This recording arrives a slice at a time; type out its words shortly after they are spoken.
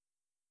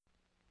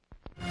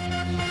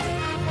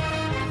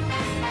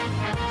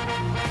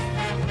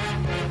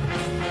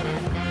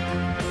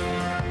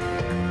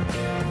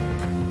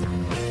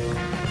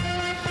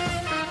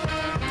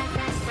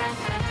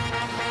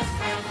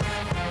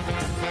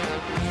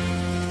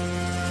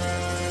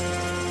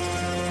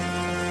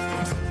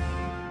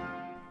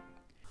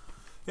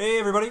Hey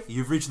everybody,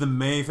 you've reached the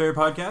Mayfair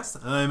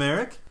Podcast. I'm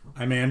Eric.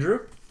 I'm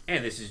Andrew.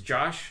 And this is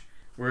Josh.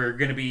 We're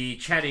going to be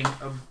chatting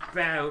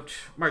about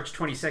March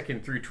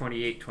 22nd through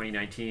 28,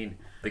 2019.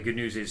 The good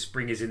news is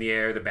spring is in the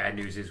air. The bad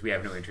news is we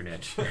have no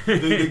internet.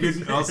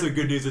 Also,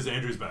 good news is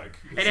Andrew's back.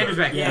 And Andrew's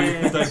back,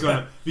 yeah. He's like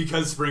going,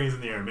 because spring is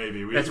in the air,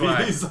 maybe. That's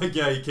why. He's like,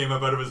 yeah, he came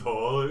up out of his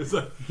hole. It's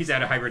like, He's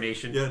out of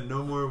hibernation. yeah,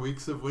 no more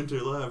weeks of winter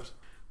left.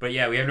 But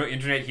yeah, we have no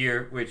internet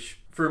here, which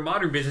for a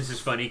modern business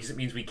is funny because it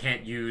means we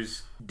can't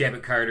use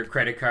debit card or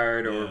credit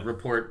card or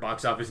report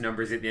box office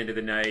numbers at the end of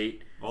the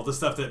night. All the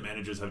stuff that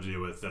managers have to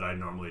deal with that I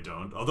normally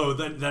don't. Although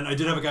then I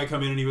did have a guy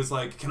come in and he was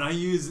like, can I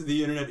use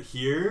the internet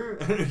here?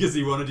 Because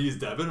he wanted to use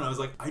debit. And I was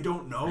like, I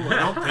don't know. I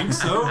don't think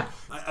so.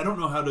 I don't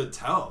know how to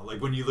tell.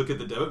 Like when you look at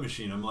the debit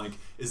machine, I'm like,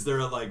 is there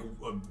a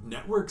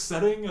network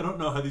setting? I don't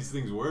know how these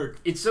things work.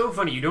 It's so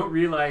funny. You don't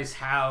realize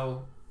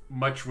how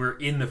much we're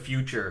in the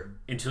future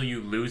until you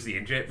lose the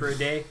internet for a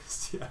day.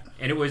 Yeah.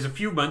 And it was a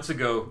few months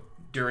ago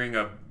during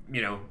a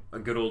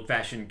good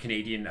old-fashioned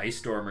Canadian ice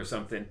storm or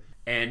something.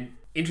 And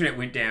internet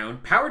went down.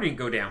 Power didn't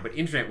go down, but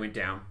internet went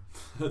down.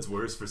 That's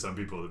worse for some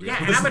people, to be Yeah,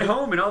 honest. and I'm at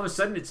home, and all of a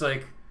sudden it's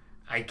like,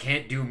 I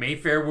can't do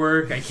Mayfair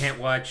work. I can't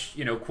watch,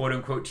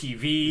 quote-unquote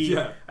TV.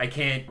 Yeah. I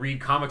can't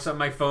read comics on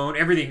my phone.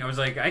 Everything. I was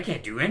like, I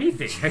can't do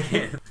anything. I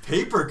can't.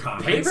 Paper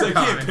comics. Paper I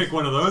comics. can't pick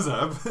one of those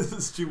up.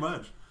 It's too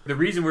much. The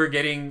reason we're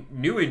getting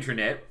new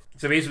internet,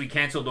 so basically we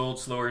canceled old,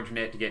 slower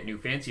internet to get new,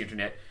 fancy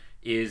internet,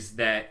 is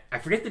that, I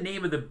forget the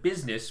name of the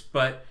business,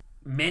 but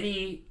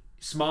many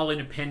small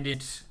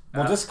independent...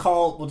 We'll just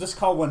call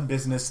one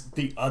business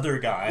the other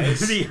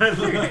guys. the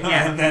other,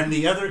 yeah. And then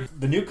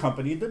the new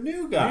company, the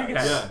new guys. New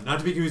guys. Yeah, not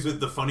to be confused with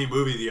the funny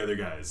movie The Other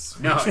Guys,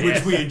 No, which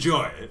yeah. we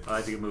enjoy. Oh,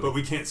 that's a good movie. But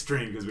we can't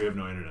stream because we have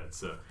no internet,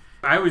 so...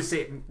 I was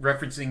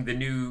referencing the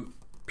new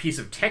piece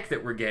of tech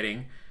that we're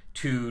getting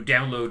to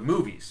download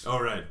movies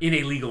Oh, right. in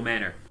a legal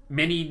manner.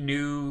 Many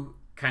new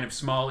kind of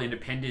small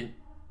independent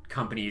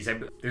companies,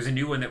 there's a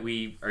new one that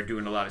we are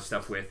doing a lot of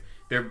stuff with.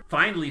 They're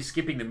finally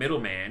skipping the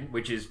middleman,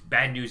 which is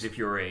bad news if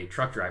you're a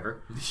truck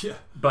driver. Yeah.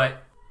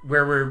 But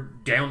where we're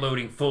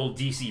downloading full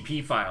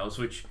DCP files,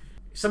 which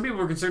some people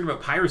were concerned about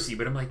piracy,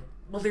 but I'm like,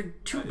 well, they're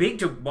too big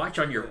to watch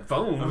on your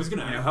phone. I was going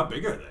to ask, how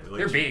big are they?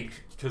 They're big.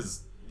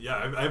 Because,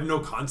 yeah, I have no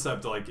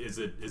concept, is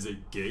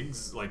it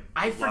gigs?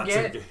 I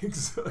forget. Lots of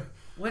gigs?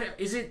 What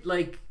is it,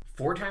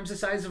 4 times the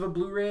size of a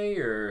Blu-ray,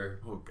 or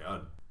Oh,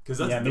 God. Cause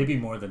that's Maybe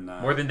more than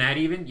that. more than that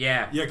even?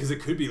 Yeah. Yeah, because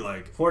it could be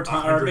 4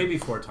 times, or maybe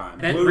 4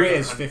 times. That Blu-ray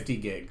brings- is 50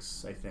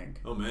 gigs, I think.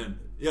 Oh, man.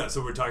 Yeah,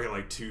 so we're talking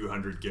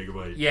 200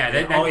 gigabyte. Yeah,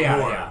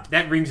 yeah.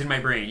 that rings in my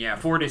brain. Yeah,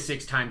 4 to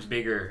 6 times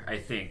bigger, I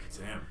think.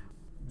 Damn.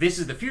 This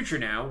is the future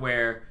now,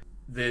 where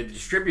the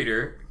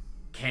distributor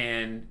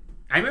can...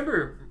 I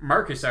remember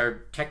Marcus,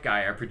 our tech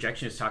guy, our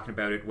projectionist, talking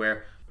about it,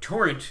 where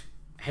torrent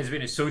has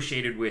been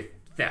associated with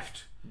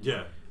theft.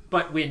 Yeah.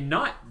 But when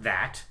not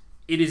that,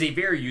 it is a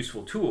very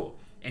useful tool.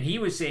 And he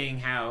was saying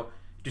how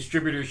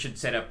distributors should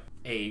set up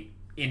a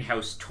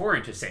in-house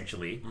torrent,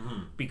 essentially,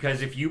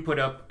 because if you put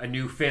up a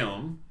new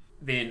film,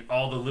 then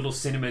all the little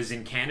cinemas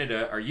in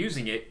Canada are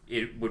using it.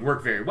 It would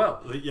work very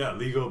well. Yeah,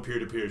 legal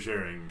peer-to-peer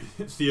sharing.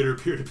 Theater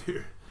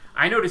peer-to-peer.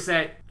 I noticed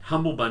that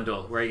Humble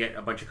Bundle, where I get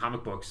a bunch of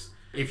comic books,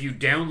 if you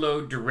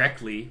download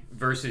directly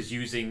versus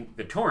using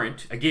the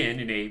torrent, again,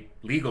 in a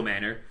legal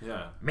manner,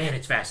 Yeah. man,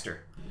 it's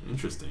faster.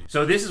 Interesting.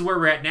 So this is where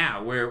we're at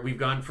now, where we've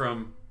gone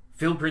from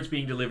film prints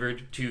being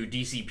delivered to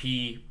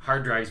DCP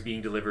hard drives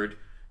being delivered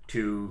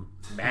to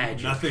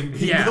magic. Nothing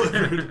being Yeah.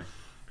 delivered.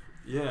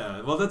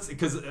 Yeah, well, that's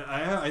because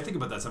I think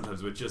about that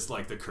sometimes with just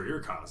the courier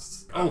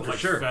costs. Oh, for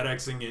sure.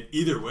 FedExing it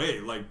either way,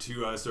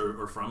 to us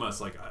or from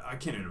us. I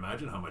can't even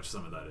imagine how much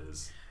some of that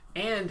is.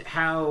 And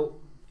how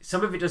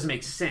some of it doesn't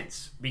make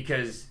sense,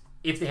 because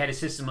if they had a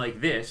system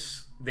like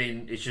this,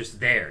 then it's just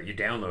there. You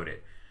download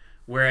it.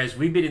 Whereas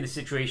we've been in the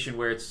situation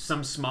where it's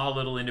some small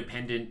little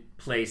independent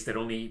place that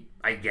only,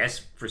 I guess,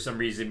 for some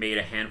reason made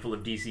a handful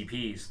of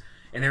DCPs.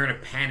 And they're in a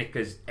panic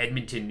because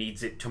Edmonton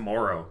needs it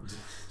tomorrow.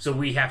 So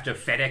we have to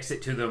FedEx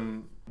it to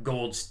them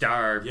Gold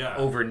Star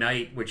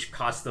overnight, which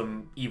costs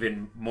them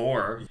even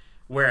more.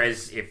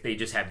 Whereas if they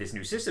just have this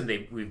new system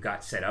we've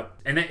got set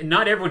up, and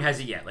not everyone has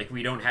it yet.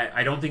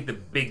 I don't think the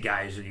big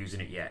guys are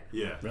using it yet.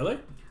 Yeah. Really?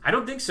 I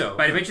don't think so,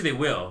 but eventually they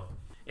will.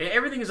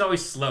 Everything is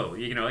always slow.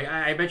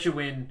 I bet you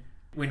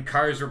when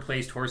cars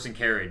replaced horse and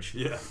carriage,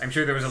 I'm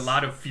sure there was a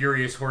lot of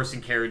furious horse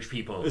and carriage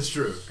people. It's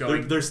true.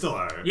 There still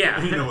are.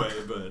 Yeah. In a way,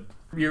 but...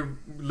 You're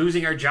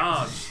losing our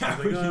jobs. Yeah,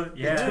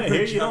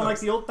 here you don't like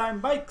the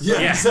old-time bikes.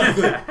 Yeah,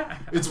 exactly.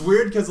 It's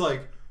weird because,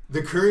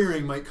 the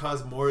couriering might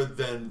cost more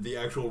than the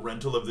actual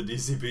rental of the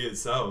DCP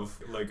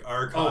itself.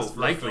 Our cost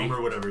for a film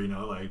or whatever,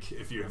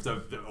 if you have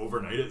to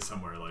overnight it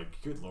somewhere,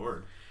 good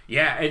lord.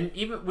 Yeah, and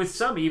even with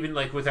some,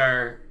 with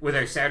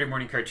our Saturday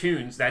morning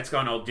cartoons, that's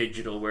gone all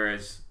digital,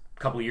 whereas a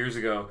couple years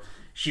ago,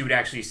 she would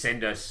actually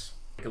send us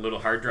a little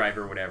hard drive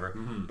or whatever.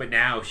 Mm-hmm. But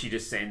now she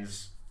just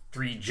sends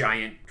 3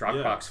 giant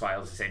Dropbox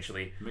files,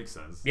 essentially. Makes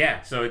sense.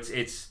 Yeah, so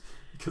it's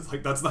because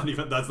that's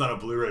not a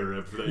Blu-ray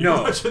rip that you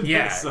no, watch in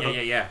yeah, this, so.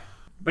 yeah.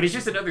 But it's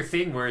just another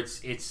thing where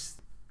it's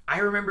I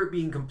remember it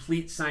being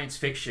complete science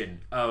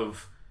fiction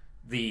of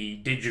the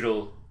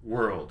digital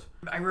world.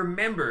 I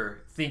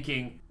remember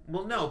thinking,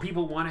 well, no,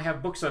 people want to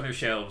have books on their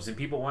shelves and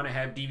people want to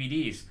have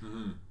DVDs.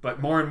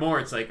 But more and more,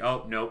 it's like,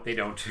 oh, no, they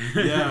don't.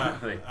 Yeah,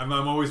 Like, I'm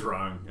always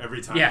wrong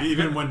every time. Yeah.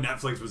 Even when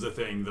Netflix was a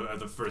thing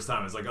the first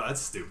time, it's like, oh,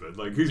 that's stupid.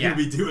 Like, who's Yeah.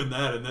 going to be doing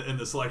that? And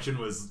the selection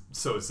was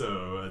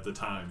so at the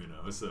time, you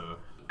know, so.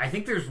 I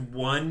think there's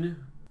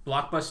one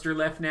Blockbuster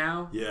left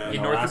now Yeah. in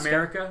In North Alaska?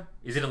 America.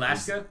 Is it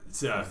Alaska?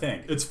 Yeah, I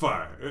think. it's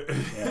far.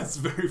 It's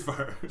very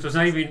far. So it's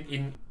not even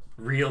in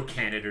real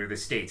Canada or the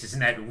States. It's in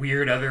that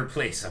weird other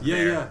place up Yeah,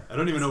 there. yeah. I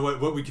don't even know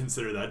what we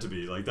consider that to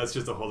be. Like, that's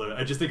just a whole other...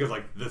 I just think of,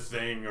 like, The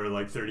Thing or,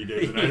 like, 30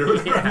 Days a Night or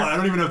whatever. Yeah. I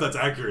don't even know if that's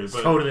accurate,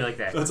 but... Totally like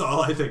that. That's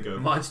all I think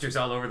of. Monsters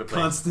all over the place.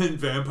 Constant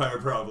vampire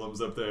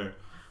problems up there.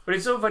 But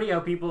it's so funny how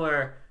people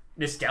are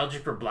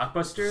nostalgic for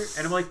Blockbuster,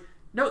 and I'm like,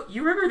 no,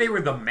 you remember they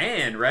were the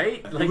man,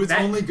 right? Like It was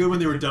that, only good when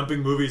they were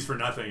dumping movies for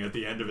nothing at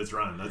the end of its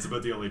run. That's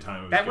about the only time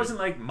it was that good. wasn't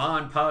like Ma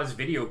and Pa's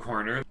Video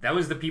Corner. That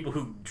was the people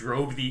who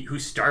who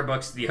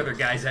Starbucks the other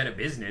guys out of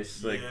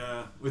business. Like,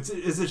 yeah,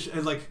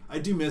 like I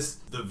do miss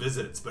the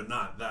visits, but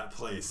not that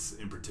place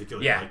in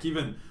particular. Yeah. Like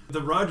even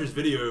the Rogers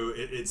Video,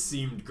 it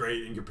seemed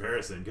great in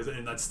comparison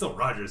and that's still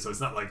Rogers, so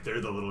it's not like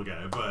they're the little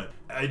guy. But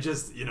I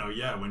just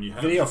when you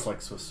have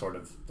Videoflix was sort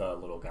of the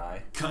little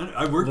guy.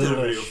 I worked at a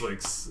Little-ish.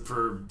 Videoflix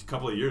for a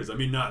couple of years. I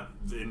mean, not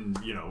in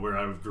where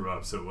I grew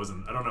up, so it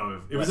wasn't. I don't know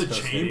if it was West a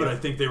Coast chain, Video. but I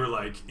think they were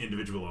like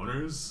individual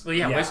owners. well,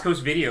 yeah, Yeah. West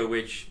Coast Video,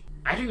 which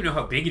I don't even know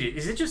how big it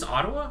is. Is it just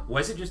Ottawa?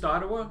 Was it just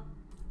Ottawa?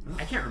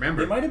 I can't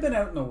remember. They might have been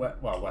out in the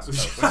West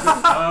Coast.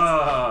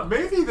 Oh.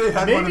 Maybe they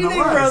had one Maybe in they the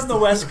were out West. in the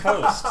West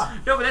Coast.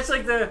 No, but that's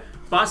like the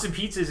Boston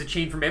Pizza is a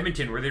chain from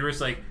Edmonton where they were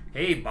just like,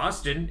 hey,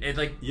 Boston. And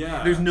like,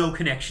 Yeah. there's no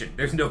connection.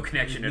 There's no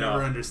connection at all.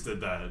 Never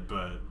understood that,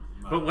 but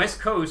But West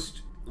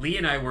Coast, Lee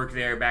and I worked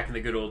there back in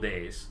the good old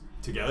days.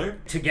 together.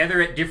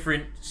 Together at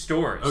different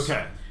stores.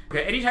 Okay.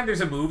 Anytime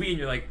there's a movie and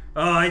you're like,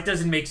 oh, it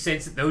doesn't make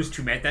sense that those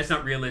two met. That's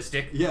not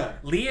realistic. Yeah.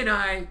 Lee and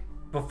I,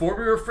 before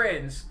we were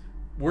friends,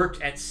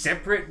 worked at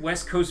separate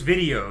West Coast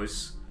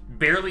videos,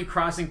 barely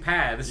crossing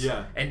paths.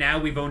 Yeah. And now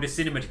we've owned a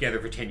cinema together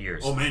for 10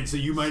 years. Oh man, so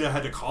you might have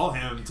had to call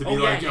him to be Oh, yeah,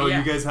 like, yeah, oh, yeah.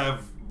 you guys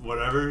have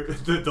whatever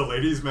the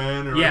ladies'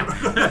 man or Yeah.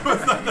 whatever.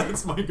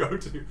 That's my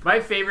go-to.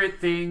 My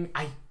favorite thing,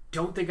 I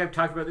don't think I've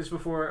talked about this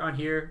before on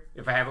here.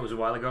 If I have, it was a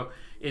while ago.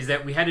 Is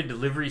that we had a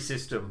delivery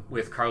system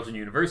with Carleton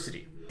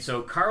University.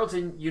 So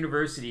Carleton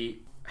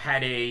University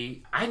had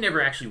I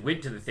never actually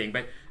went to the thing,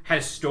 but had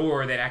a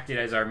store that acted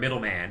as our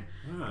middleman.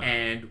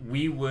 And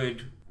we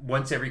would,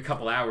 once every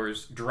couple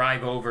hours,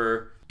 drive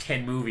over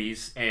 10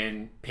 movies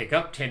and pick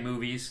up 10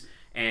 movies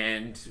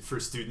and For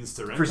students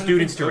to rent. for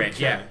students to Okay. rent,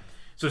 yeah.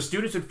 So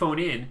students would phone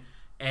in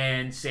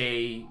and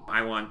say,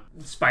 I want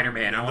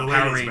Spider-Man, I want The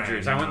Power Ladies'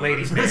 Rangers, Man, I want you know.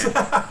 Ladies'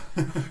 Man.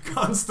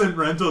 Constant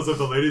rentals of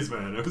the ladies'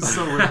 man. It was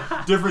so weird.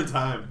 Different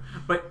time.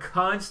 But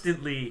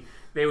constantly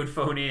they would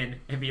phone in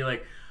and be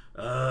like,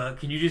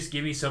 can you just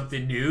give me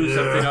something new,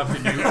 something off the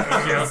new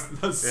shelf?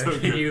 That's so Can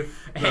good. you-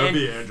 That would and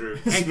be Andrew.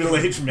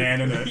 Middle-aged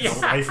man in a Yeah.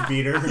 wife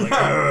beater. Like,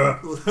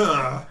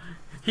 "Ugh."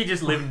 he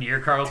just lived near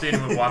Carleton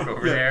and would walk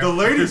over Yeah, there. the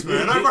ladies'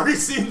 man. I've already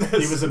seen this.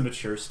 He was a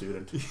mature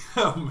student.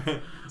 Oh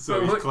man. So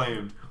But he's what-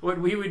 claimed. What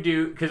we would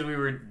do, because we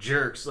were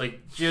jerks,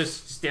 like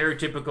just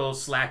stereotypical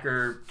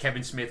slacker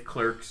Kevin Smith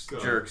clerks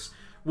God. jerks,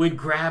 would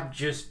grab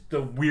just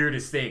the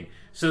weirdest thing.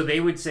 So they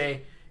would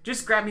say,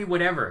 just grab me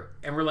whatever.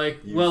 And we're like,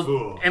 You well,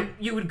 fool. and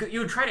you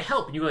would try to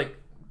help. And you were like,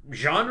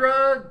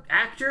 genre,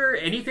 actor,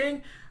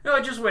 anything? No,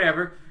 just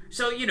whatever.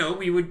 So,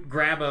 we would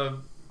grab a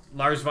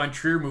Lars von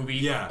Trier movie,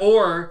 Yeah.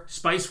 or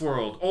Spice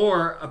World,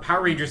 or a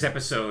Power Rangers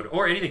episode,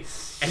 or anything.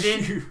 And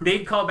then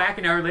they'd call back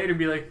an hour later and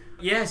be like,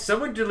 yeah,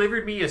 someone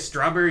delivered me a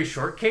Strawberry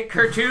Shortcake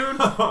cartoon.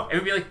 And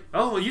we'd be like,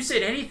 oh, well, you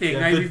said anything.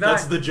 Yeah, I thought.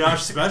 that's the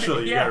Josh special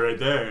you Yeah. got right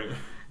there.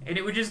 And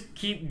it would just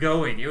keep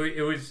going.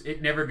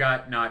 It never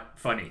got not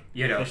funny,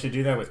 I should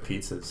do that with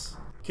pizzas.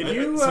 Can I-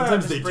 you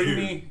sometimes just they bring do,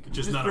 me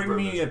just not on bring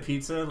me a purpose.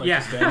 pizza? Like Yeah.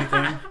 just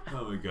anything?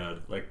 Oh my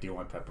god. Like, do you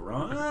want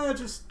pepperoni?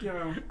 Just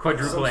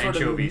Quadruple some sort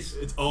of- anchovies.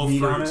 It's all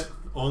Meat on fruit. it?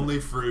 Only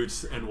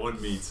fruit and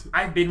one meat.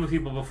 I've been with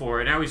people before,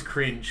 and I always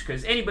cringe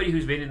because anybody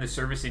who's been in the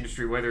service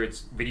industry, whether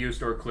it's video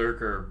store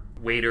clerk or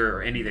waiter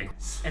or anything,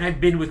 and I've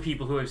been with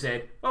people who have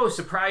said, "Oh,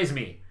 surprise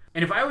me."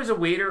 And if I was a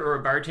waiter or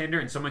a bartender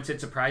and someone said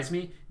 "surprise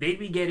me," they'd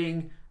be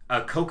getting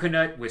a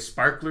coconut with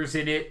sparklers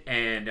in it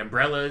and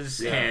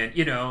umbrellas, Yeah. and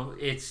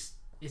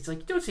it's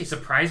like, don't say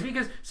surprise me,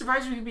 because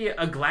surprise me could be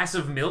a glass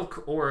of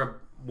milk or a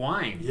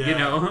wine.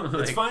 Yeah. It's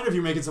Like, fine if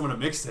you're making someone a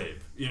mixtape.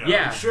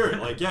 Yeah. Sure.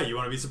 Like, yeah, you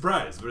want to be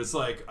surprised, but it's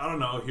like, I don't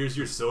know. Here's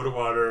your soda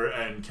water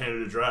and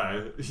Canada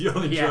Dry.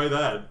 You'll enjoy Yeah.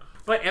 that.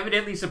 But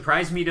evidently,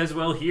 Surprise Me does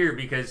well here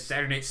because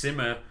Saturday Night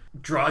Cinema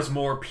draws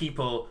more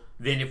people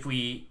than if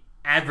we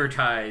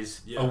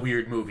advertise Yeah. a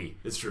weird movie.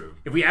 It's true.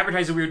 If we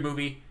advertise a weird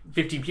movie,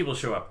 15 people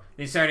show up.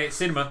 Then Saturday Night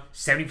Cinema,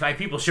 75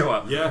 people show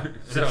up. Yeah,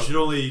 So- it should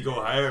only go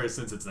higher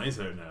since it's nice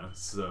out now.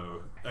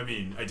 So, I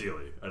mean,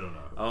 ideally, I don't know.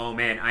 Oh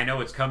man, I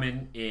know it's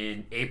coming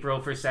in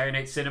April for Saturday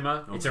Night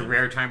Cinema. It's a Okay.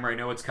 rare time where I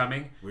know it's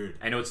coming. Weird.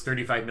 I know it's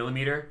 35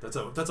 millimeter. That's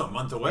a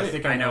month away. I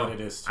think I know what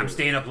it is, too. I'm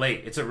staying up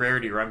late. It's a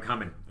rarity where I'm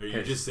coming. Are you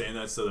 'Cause just saying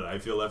that so that I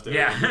feel left out?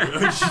 Yeah.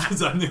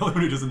 Because I'm the only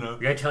one who doesn't know.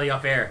 we gotta tell you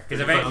off air because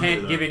if It's I fun,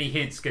 can't though. give any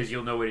hints, because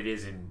you'll know what it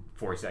is in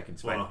 4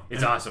 seconds. But Well,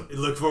 it's and awesome.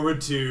 Look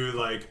forward to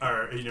like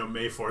our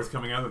May 4th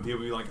coming up, and people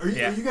be like, "Are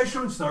Yeah. you guys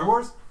showing Star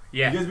Wars?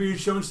 Yeah. you guys be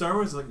showing Star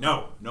Wars?" Like,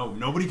 no,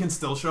 nobody can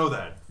still show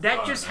that. That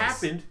Oh, just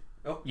nice. happened.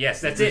 Oh yes,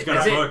 that's Just it. got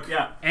That's a it. book.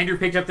 Yeah. Andrew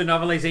picked up the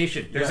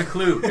novelization. There's a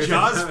clue. There's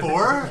Jaws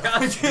 4?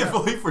 I can't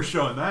believe we're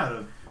showing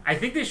that. I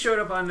think this showed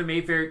up on the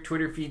Mayfair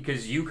Twitter feed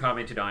because you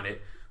commented on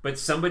it, but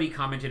somebody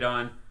commented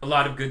on a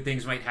lot of good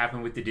things might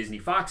happen with the Disney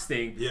Fox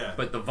thing, Yeah.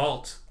 but the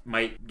vault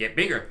might get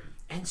bigger.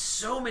 And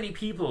so many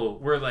people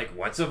were like,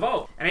 what's a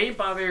vault? And I didn't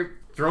bother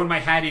throwing my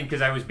hat in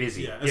because I was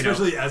busy. Yeah, you know?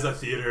 especially as a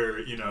theater,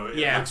 it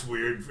Yeah. looks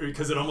weird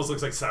because it almost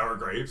looks like sour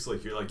grapes.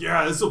 Like you're like,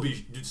 yeah, this will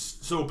be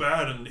so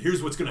bad, and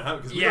here's what's gonna happen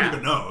because we Yeah. don't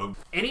even know.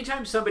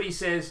 Anytime somebody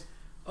says,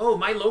 oh,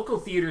 my local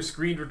theater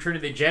screened Return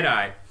of the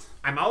Jedi,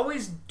 I'm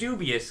always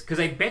dubious because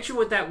I bet you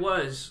what that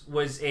was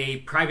a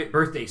private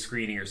birthday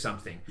screening or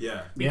something.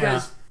 Yeah,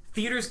 Because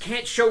theaters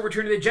can't show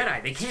Return of the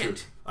Jedi. They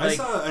can't. I Like,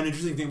 saw an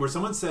interesting thing where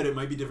someone said it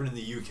might be different in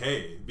the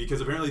UK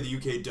because apparently the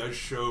UK does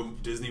show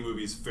Disney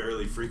movies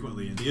fairly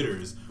frequently in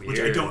theaters, which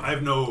I Weird.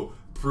 have no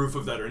proof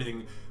of that or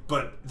anything,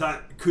 but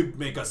that could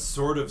make us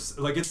sort of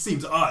like it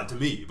seems odd to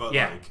me, but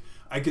Yeah. like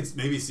I could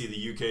maybe see the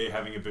UK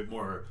having a bit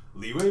more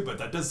leeway, but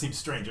that does seem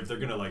strange if they're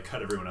gonna like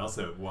cut everyone else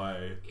out.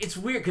 Why? It's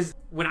weird because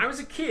when I was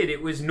a kid,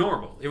 it was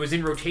normal. It was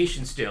in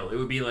rotation still. It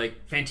would be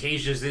like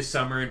Fantasia's this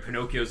summer and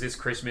Pinocchio's this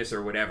Christmas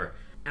or whatever.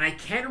 And I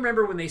can't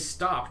remember when they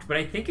stopped, but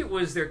I think it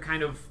was their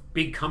kind of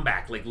big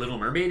comeback, like Little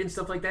Mermaid and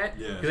stuff like that.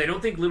 Yeah. Because I don't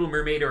think Little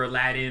Mermaid or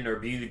Aladdin or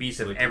Beauty and the Beast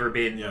have ever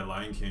been Yeah,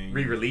 Lion King.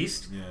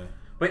 re-released. Yeah.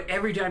 But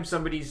every time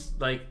somebody's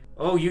like,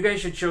 oh, you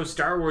guys should show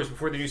Star Wars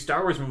before the new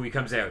Star Wars movie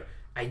comes out,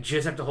 I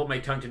just have to hold my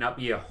tongue to not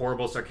be a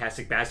horrible,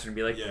 sarcastic bastard and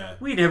be like, Yeah.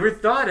 we never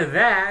thought of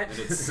that. And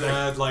it's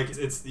sad, like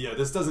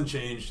this doesn't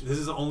change. This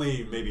is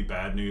only maybe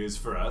bad news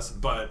for us,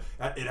 but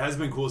it has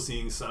been cool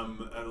seeing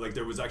some. Like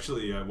there was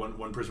actually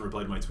one person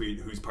replied to my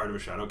tweet who's part of a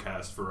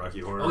Shadowcast for Rocky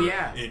Horror Oh,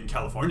 yeah. in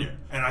California,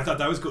 and I thought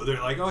that was cool.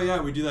 They're like, oh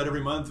yeah, we do that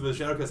every month with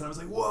a Shadowcast, and I was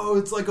like, whoa,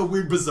 it's like a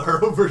weird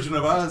Bizarro version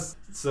of us.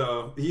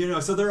 So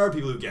so there are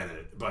people who get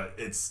it, but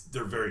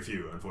they're very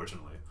few,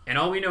 unfortunately. And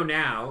all we know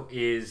now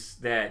is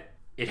that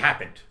it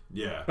happened.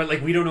 Yeah. But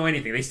like we don't know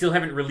anything. They still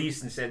haven't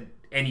released and said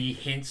any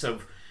hints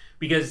of,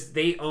 because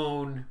they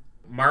own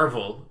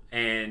Marvel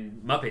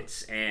and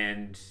Muppets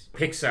and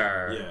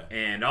Pixar Yeah.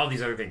 and all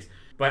these other things.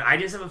 But I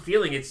just have a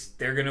feeling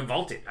they're gonna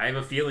vault it. I have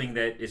a feeling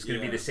that it's gonna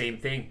be Yeah. the same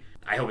thing.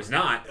 I hope it's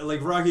not.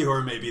 Like Rocky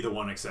Horror may be the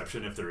one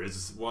exception if there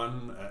is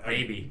one.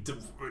 Maybe.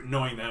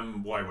 Knowing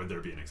them, why would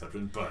there be an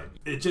exception? But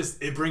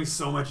it brings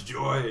so much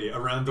joy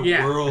around the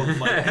Yeah. world,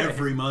 like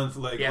every month,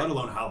 like Yeah. let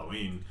alone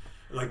Halloween.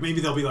 Like maybe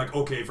they'll be like,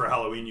 okay, for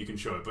Halloween you can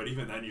show it, but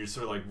even then you're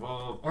sort of like,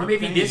 well, Or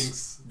maybe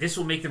thanks. this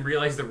will make them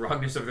realize the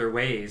wrongness of their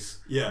ways.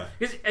 Yeah,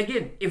 Because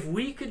again, if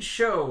we could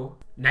show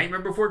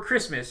Nightmare Before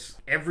Christmas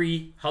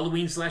every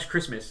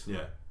Halloween/Christmas,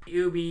 yeah,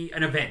 it would be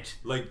an event.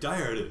 like Die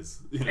Hard is.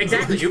 You know?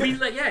 Exactly. It would be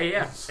like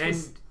yeah. And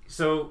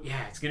so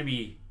it's gonna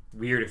be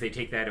weird if they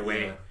take that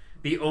away. Yeah.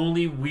 The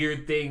only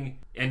weird thing,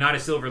 and not a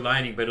silver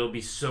lining, but it'll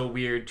be so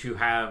weird to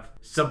have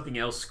something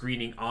else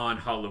screening on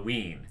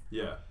Halloween.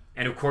 Yeah.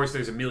 And of course,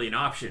 there's a million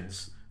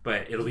options,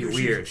 but it'll be You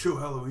should weird. Show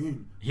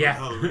Halloween. Yeah.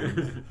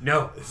 Halloween.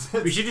 No,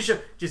 we should just show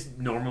just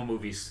normal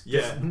movies.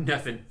 Yeah. Just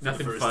nothing For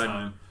the first fun.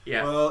 time.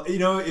 Yeah. Well,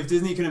 if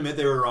Disney can admit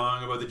they were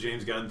wrong about the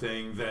James Gunn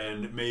thing,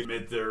 then may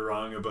admit they're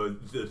wrong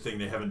about the thing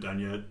they haven't done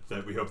yet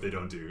that we hope they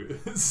don't do.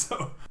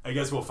 So I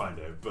guess we'll find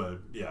out. But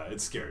yeah,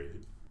 it's scary.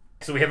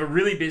 So we have a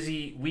really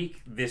busy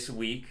week this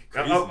week.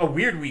 Crazy. A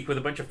weird week with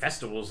a bunch of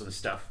festivals and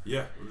stuff.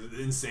 Yeah,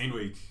 insane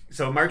week.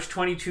 So March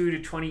 22 to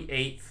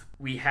 28th,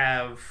 we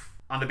have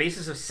On the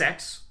Basis of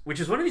Sex, which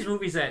is one of these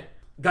movies that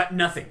got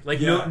nothing. Like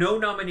Yeah. no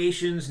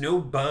nominations, no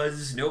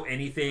buzz, no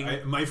anything.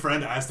 My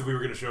friend asked if we were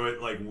going to show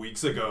it like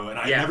weeks ago, and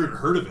I Yeah. never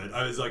heard of it.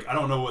 I was like, I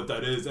don't know what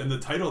that is, and the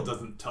title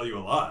doesn't tell you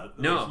a lot.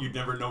 No. Like, you'd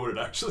never know what it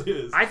actually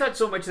is. I thought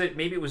so much that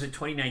maybe it was a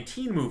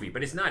 2019 movie,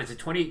 but it's not. It's a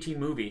 2018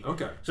 movie.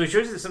 Okay. So it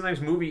shows you that sometimes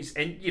movies,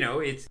 and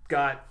it's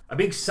got a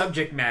big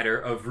subject matter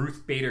of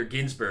Ruth Bader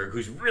Ginsburg,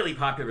 who's really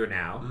popular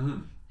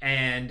now,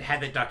 and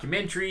had that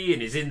documentary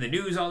and is in the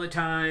news all the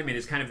time and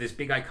is kind of this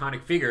big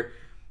iconic figure.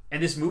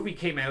 And this movie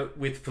came out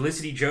with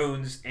Felicity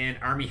Jones and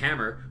Armie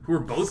Hammer, who are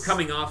both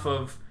coming off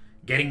of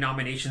getting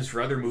nominations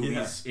for other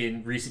movies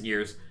in recent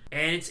years.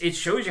 And it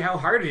shows you how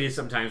hard it is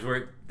sometimes,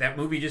 where that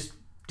movie just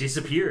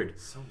disappeared.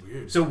 So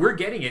weird. So we're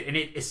getting it, and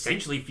it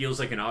essentially feels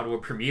like an Ottawa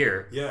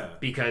premiere. Yeah.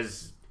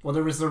 Because Well,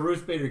 there was the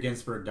Ruth Bader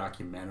Ginsburg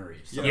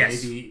documentary, so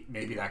Yes.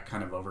 maybe that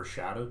kind of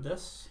overshadowed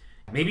this.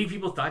 maybe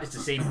people thought it's the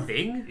same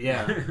thing.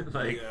 Yeah.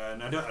 Like, yeah,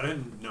 and I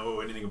didn't know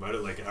anything about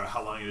it, like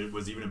how long it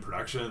was even in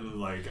production.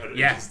 Like,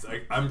 Yeah.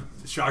 I'm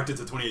shocked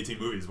it's a 2018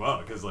 movie as well,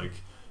 because like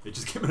it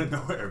just came out of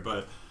nowhere.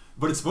 But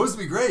it's supposed to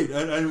be great.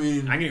 I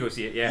mean, I'm gonna go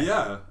see it. Yeah.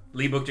 yeah.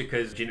 Lee booked it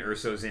because Jin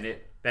Urso's in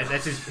it.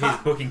 That's his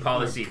booking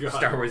policy for God.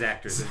 Star Wars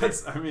actors.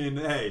 I mean,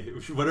 hey,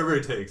 whatever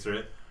it takes,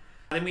 right?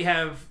 Then we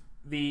have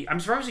I'm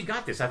surprised we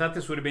got this. I thought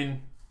this would have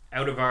been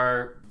out of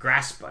our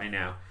grasp by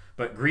now.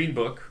 But Green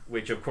Book,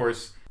 which of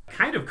course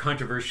kind of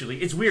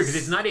controversially, it's weird because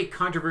it's not a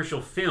controversial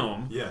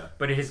film, Yeah.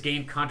 but it has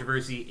gained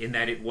controversy in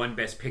that it won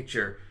Best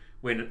Picture.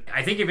 When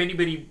I think if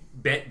anybody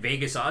bet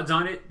Vegas odds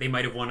on it, they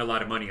might have won a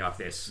lot of money off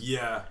this.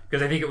 Yeah.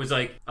 Because I think it was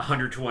like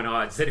 100-1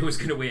 odds that it was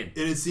going to win.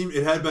 And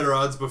it had better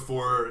odds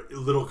before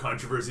little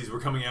controversies were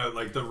coming out.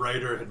 Like the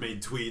writer had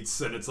made tweets,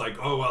 and it's like,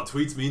 oh well,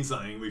 tweets mean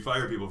something. We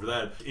fire people for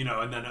that, you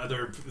know. And then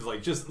other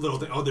like just little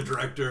thing. Oh, the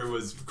director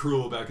was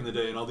cruel back in the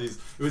day, and all these.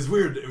 It was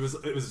weird. It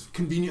was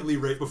conveniently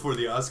right before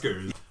the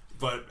Oscars,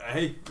 but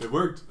hey, it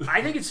worked.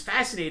 I think it's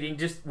fascinating.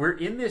 Just we're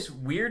in this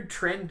weird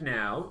trend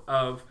now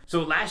of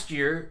last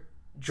year,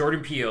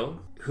 Jordan Peele,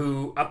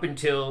 who up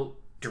until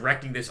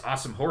directing this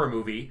awesome horror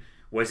movie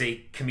was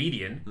a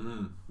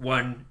comedian,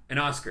 won an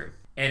Oscar.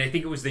 And I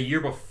think it was the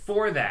year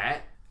before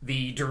that,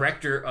 the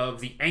director of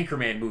the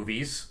Anchorman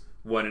movies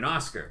won an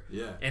Oscar.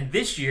 Yeah. And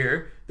this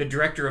year, the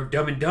director of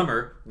Dumb and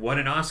Dumber won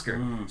an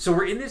Oscar. So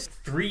we're in this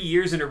 3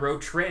 years in a row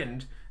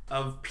trend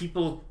of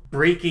people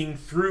breaking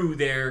through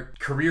their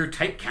career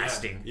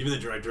typecasting. Yeah. Even the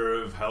director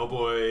of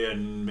Hellboy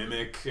and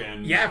Mimic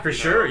and For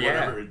sure,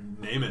 whatever,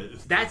 name it.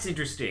 That's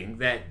interesting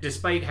that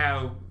despite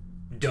how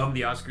dumb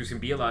the Oscars can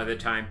be a lot of the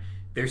time,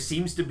 there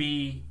seems to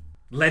be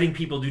letting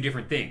people do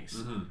different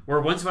things.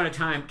 Where once upon a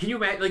time, can you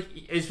imagine,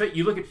 like,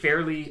 you look at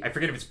Fairly, I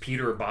forget if it's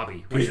Peter or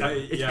Bobby. Which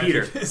it's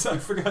Peter. I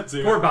forgot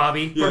to. Poor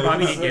Bobby. Poor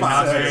Bobby didn't get an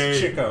Oscar.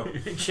 Hey. Chico.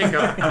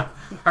 Chico.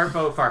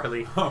 Harpo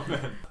Farley. Oh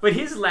man. But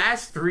his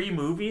last 3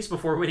 movies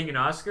before winning an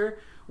Oscar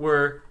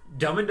were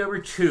Dumb and Dumber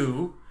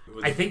 2,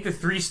 I think the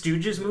Three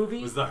Stooges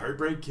movie. Was the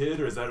Heartbreak Kid,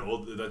 or is that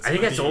old? I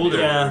think that's older.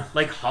 Yeah.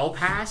 Like Hall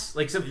Pass,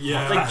 like some,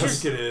 Yeah, like I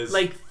just think it is.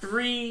 like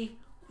 3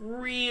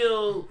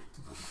 real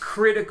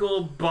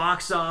critical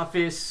box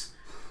office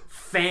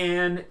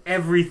fan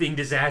everything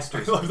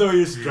disasters. I love the way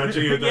you're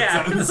stretching it. That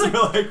Yeah. sentence.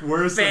 You're like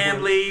worse.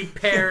 Family,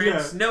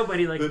 parents, Yeah.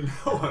 nobody like. Than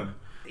no one.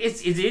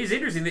 It is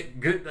interesting that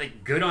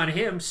good on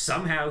him.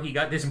 Somehow he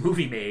got this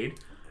movie made,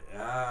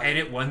 and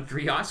it won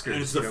 3 Oscars.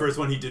 And it's the first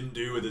one he didn't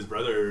do with his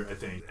brother, I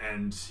think.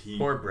 And he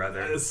Poor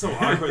brother. It's so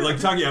awkward. Like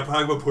talking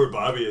about poor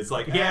Bobby. It's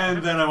like, Yeah.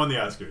 and then I won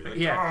the Oscar. Like,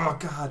 Yeah. Oh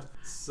God,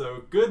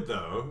 so good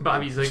though.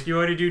 Bobby's like, you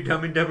want to do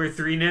Dumb and Dumber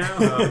 3 now?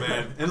 Oh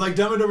man, and like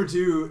Dumb and Dumber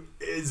 2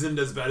 isn't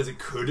as bad as it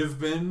could have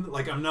been.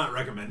 Like I'm not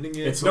recommending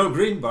it. It's but- no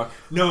Green Book.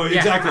 No, Yeah.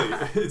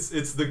 exactly.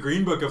 It's the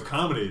Green Book of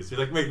comedies. You're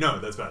like, wait, no,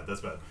 that's bad.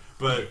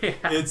 But Yeah.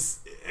 it's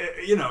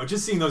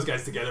just seeing those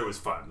guys together was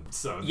fun.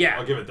 So Yeah.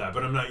 I'll give it that.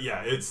 But I'm not.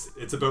 Yeah,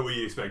 it's about what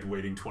you expect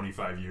waiting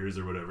 25 years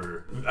or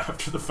whatever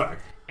after the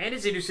fact. And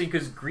it's interesting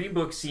because Green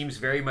Book seems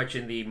very much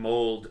in the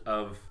mold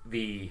of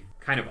the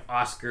kind of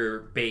Oscar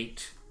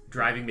bait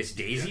Driving Miss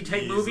Daisy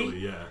type Easily, movie.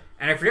 yeah.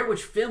 And I forget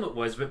which film it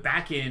was, but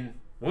back in,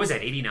 what was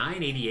that,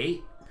 89,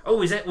 88? Oh,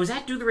 was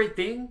that Do the Right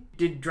Thing?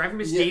 Did Driving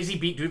Miss Daisy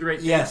beat Do the Right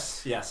Thing?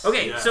 Yes.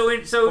 Okay, Yeah.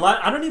 so Well,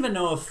 I don't even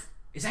know if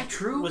is that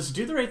true? was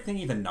Do the Right Thing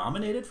even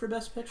nominated for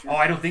Best Picture. Oh,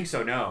 I don't think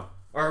so, no.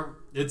 Or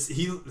It's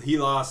he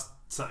lost.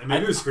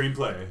 Maybe it was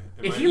screenplay. It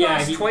if might- he Yeah,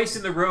 lost he- twice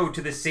in the row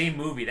to the same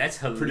movie, that's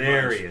pretty much.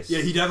 hilarious. Yeah,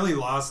 he definitely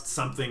lost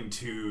something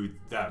to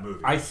that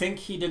movie. I think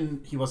he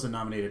didn't. He wasn't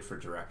nominated for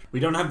director.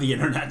 We don't have the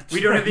internet. We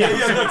don't have the yeah,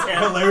 internet. that's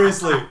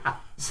hilariously.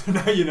 So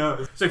now you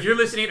know. So if you're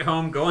listening at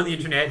home, go on the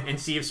internet and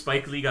see if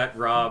Spike Lee got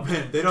robbed.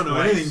 Man, they don't know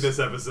twice. anything this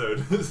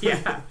episode.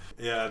 Yeah.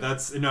 Yeah,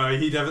 that's no.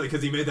 He definitely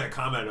because he made that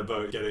comment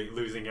about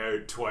losing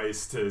out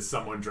twice to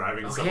someone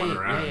driving someone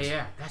around.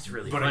 Yeah. That's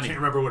really But funny. I can't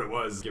remember what it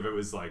was. If it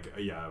was like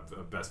a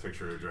best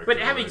picture or director. But or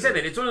having whatever. said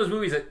that, it's one of those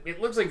movies that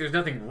it looks like there's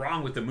nothing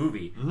wrong with the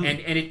movie, Mm-hmm. and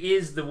it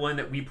is the one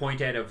that we point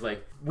at of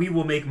like we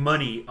will make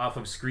money off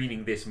of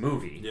screening this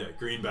movie. Yeah,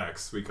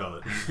 greenbacks we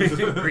call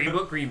it. Green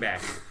Book,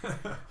 Greenback.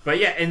 But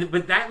yeah,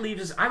 but that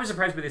leaves us. I was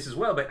surprised by this as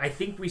well, but I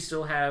think we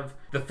still have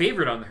The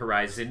Favorite on the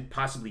horizon,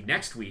 possibly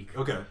next week,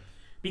 Okay.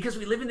 because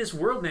we live in this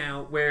world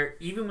now where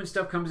even when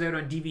stuff comes out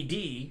on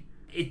DVD,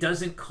 it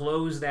doesn't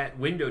close that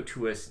window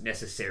to us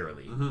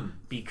necessarily,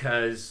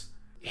 because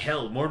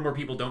hell, more and more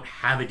people don't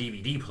have a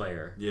DVD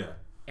player Yeah.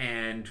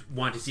 and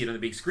want to see it on the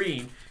big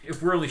screen.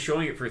 If we're only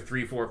showing it for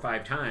 3, 4,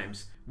 5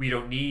 times, we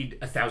don't need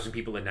 1,000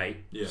 people a night.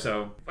 Yeah.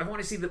 So I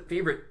want to see The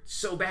Favorite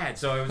so bad.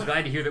 So I was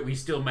glad to hear that we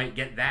still might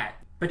get that.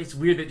 But it's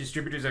weird that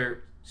distributors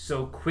are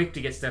so quick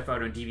to get stuff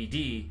out on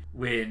DVD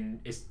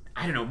when it's,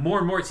 I don't know, more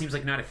and more it seems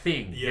like not a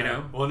thing, Yeah. you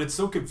know? Well, and it's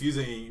so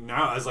confusing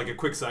now. As like a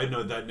quick side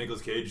note, that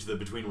Nicolas Cage, the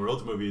Between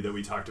Worlds movie that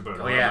we talked about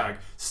a while yeah. back,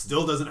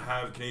 still doesn't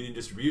have Canadian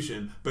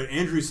distribution. But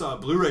Andrew saw a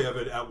Blu-ray of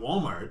it at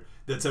Walmart,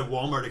 that's a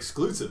Walmart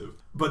exclusive,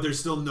 but there's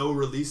still no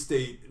release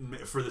date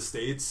for the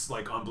States,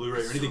 like on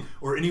Blu-ray or anything,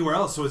 or anywhere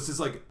else. So it's just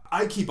like,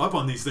 I keep up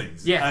on these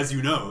things, as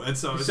you know. And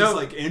so it's just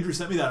like, Andrew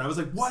sent me that, and I was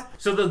like, what?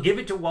 So they'll give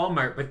it to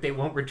Walmart, but they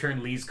won't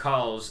return Lee's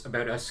calls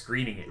about us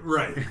screening it.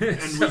 Right.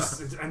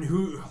 And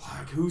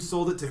who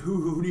sold it to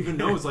who even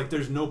knows? Like,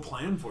 there's no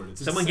plan for it.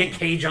 It's Someone insane. get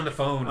Cage on the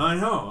phone. I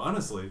know,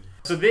 honestly.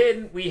 So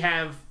then we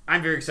have,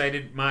 I'm very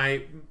excited,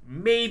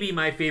 maybe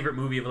my favorite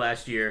movie of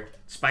last year,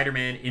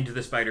 Spider-Man Into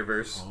the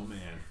Spider-Verse. Oh,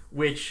 man.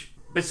 Which,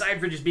 aside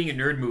from just being a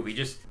nerd movie,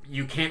 just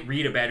you can't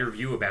read a bad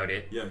review about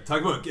it. Yeah,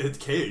 talk about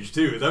Cage,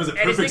 too. That was a And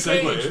perfect it's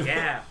Nick segue. Cage,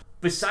 yeah.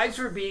 Besides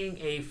for being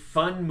a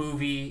fun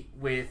movie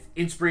with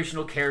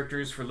inspirational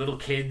characters for little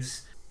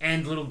kids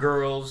and little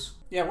girls.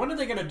 Yeah, when are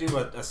they going to do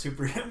a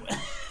superhero?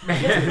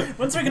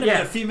 When's there going to be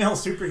a female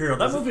superhero?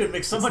 That movie would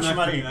make so much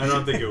money. I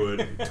don't think it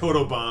would.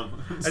 Total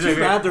bomb. It's too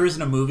bad there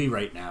isn't a movie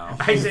right now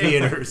in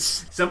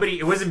theaters.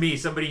 It wasn't me,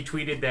 somebody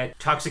tweeted that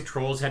Toxic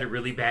Trolls had a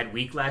really bad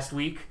week last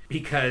week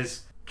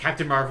because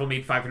Captain Marvel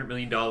made $500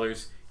 million,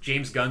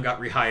 James Gunn got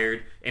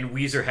rehired, and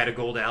Weezer had a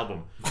gold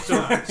album.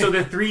 So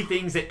the three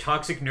things that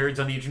toxic nerds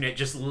on the internet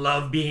just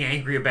love being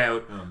angry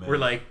about were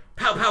like,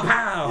 pow, pow,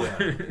 pow.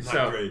 Yeah,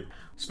 not great.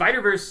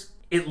 Spider-Verse,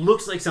 it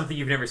looks like something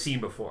you've never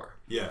seen before.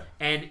 Yeah.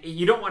 And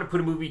you don't want to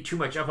put a movie too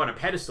much up on a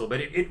pedestal, but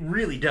it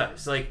really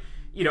does. Like,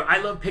 you know,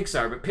 I love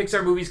Pixar, but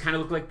Pixar movies kind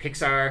of look like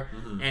Pixar.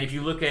 Mm-hmm. And if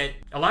you look at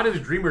a lot of the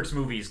DreamWorks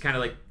movies kind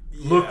of like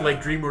look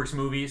like DreamWorks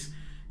movies.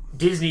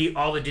 Disney,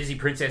 all the Disney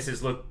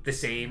princesses look the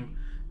same.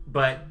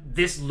 But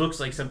this looks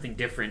like something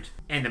different.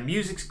 And the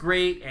music's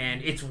great,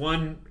 and it's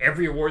won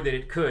every award that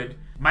it could.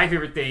 My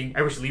favorite thing,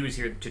 I wish Lee was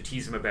here to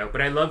tease him about,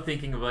 but I love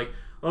thinking of like,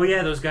 oh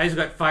yeah, those guys who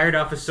got fired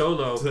off of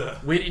Solo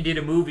went and did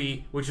a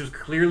movie which was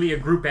clearly a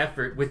group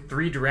effort with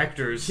 3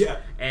 directors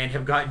and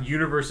have gotten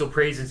universal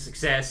praise and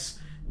success.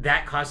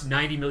 That cost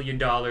 $90 million.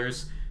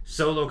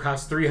 Solo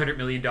cost $300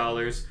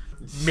 million.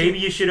 Maybe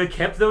you should have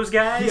kept those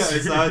guys? Yeah, I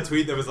saw a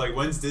tweet that was like,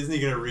 when's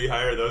Disney going to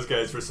rehire those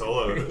guys for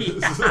Solo?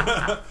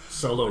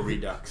 Solo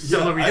Redux.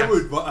 Solo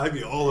Redux. I'd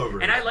be all over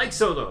it. And I like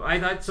Solo. I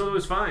thought Solo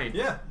was fine.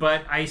 Yeah.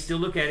 But I still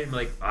look at it and I'm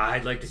like,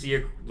 I'd like to see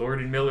a Lord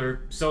and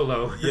Miller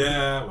Solo.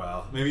 Yeah,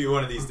 well, maybe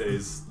one of these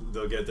days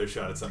they'll get their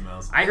shot at something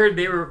else. I heard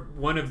they were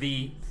one of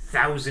the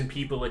 1,000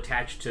 people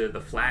attached to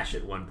The Flash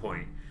at one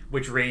point,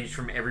 which ranged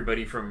from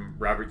everybody from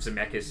Robert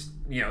Zemeckis,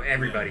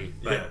 everybody.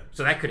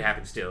 So that could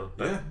happen still.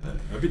 But. Yeah,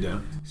 I'd be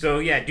down. So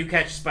yeah, do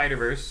catch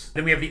Spider-Verse.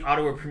 Then we have the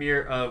Ottawa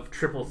premiere of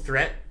Triple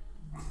Threat,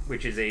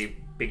 which is a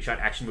big shot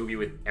action movie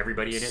with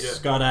everybody in it. Yeah.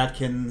 Scott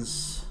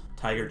Adkins,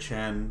 Tiger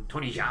Chen,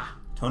 Tony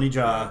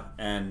Jaa,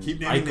 and Keep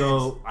naming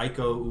Iko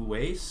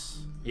Uwais.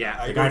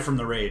 Yeah. The guy from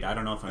The Raid. I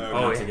don't know if I'm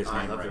pronouncing his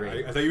name love The right.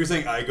 Raid. I thought you were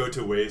saying I go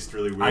to waste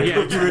really weird. I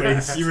go to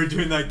waste. You were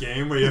doing that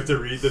game where you have to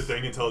read the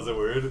thing and tell us a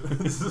word.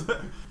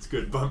 It's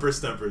good. Bumper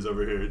stumpers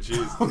over here.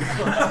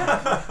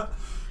 Jeez.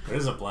 It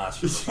is a blast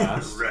from the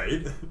past.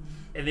 Right.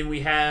 And then we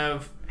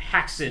have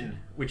Haxan,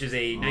 which is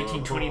a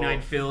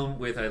 1929 film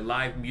with a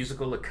live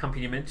musical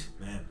accompaniment.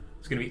 Man.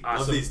 It's going to be I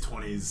love awesome. these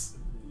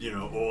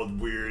 20s, old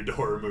weird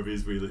horror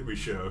movies we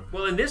show.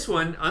 Well, in this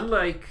one,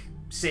 unlike,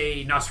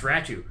 say,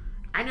 Nosferatu,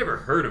 I never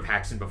heard of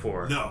Haxan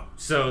before. No.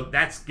 So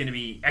that's going to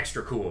be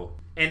extra cool.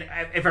 And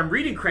if I'm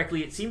reading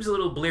correctly, it seems a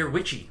little Blair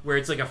Witchy, where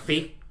it's like a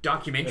fake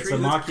documentary. It's a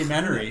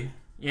mockumentary.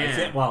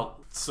 Yeah.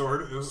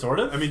 Sort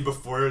of. I mean,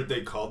 before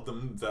they called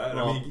them that.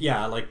 Well,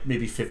 like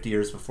maybe 50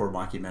 years before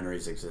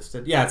mockumentaries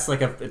existed. Yeah, it's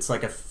like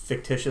a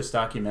fictitious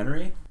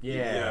documentary.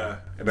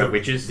 Yeah. About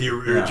witches? The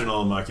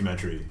original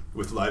mockumentary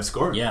with live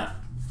score. Yeah.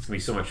 It's going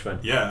to be so much fun.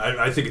 Yeah,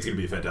 I think it's going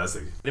to be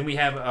fantastic. Then we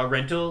have a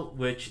rental,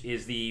 which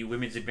is the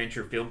Women's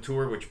Adventure Film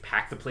Tour, which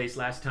packed the place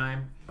last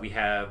time. We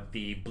have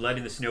the Blood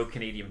in the Snow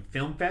Canadian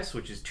Film Fest,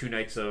 which is 2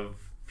 nights of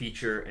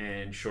feature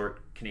and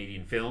short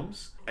Canadian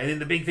films. And then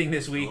the big thing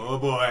this week, oh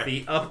boy,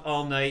 the Up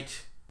All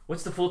Night,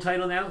 what's the full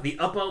title now? The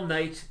Up All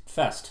Night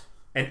Fest.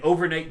 An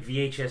Overnight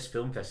VHS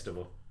Film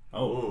Festival.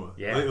 Oh,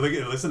 yeah.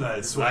 Listen to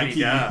that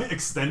swanky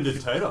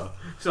extended title.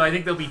 So I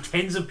think there'll be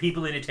tens of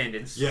people in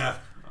attendance. Yeah.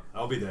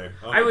 I'll be there.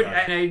 Oh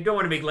and I don't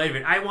want to make light of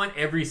it. I want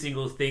every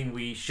single thing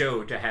we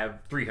show to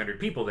have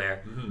 300 people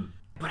there. Mm-hmm.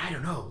 But I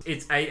don't know.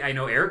 I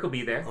know Eric will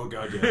be there. Oh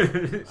god,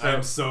 yeah.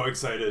 I'm so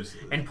excited.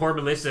 And poor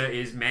Melissa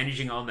is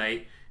managing all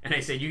night. And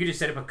I said, you could just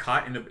set up a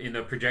cot in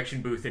the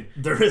projection booth, and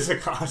there is a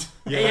cot.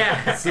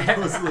 Yeah.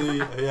 Supposedly,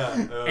 yeah.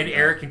 And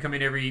Eric can come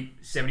in every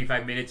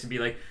 75 minutes and be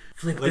like,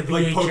 flip the VHS.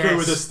 Like poker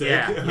with a stick.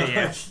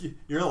 Yeah.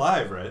 You're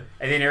alive, right?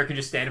 And then Eric can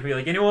just stand up and be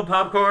like, anyone want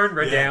popcorn?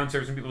 Right down,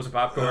 serve some people some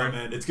popcorn. Oh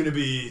man, it's gonna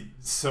be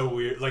so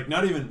weird. Like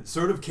not even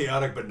sort of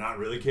chaotic, but not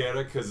really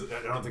chaotic because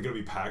I don't think it'll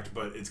be packed.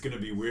 But it's gonna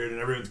be weird, and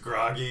everyone's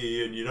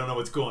groggy, and you don't know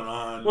what's going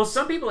on. Well,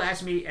 some people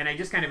asked me, and I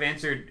just kind of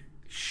answered,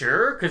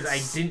 sure, because I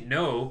didn't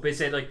know. But they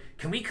said, like,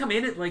 can we come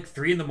in at like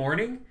 3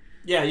 a.m?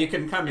 Yeah, you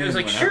can come in. I was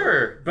like, whenever.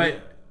 sure,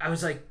 but I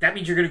was like, that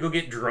means you're going to go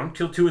get drunk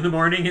till 2 a.m.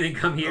 and then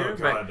come here? Oh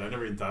god, I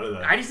never even thought of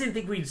that. I just didn't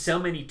think we'd sell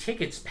many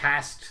tickets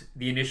past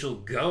the initial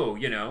go,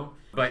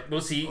 But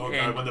we'll see. Oh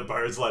god, when the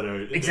bars let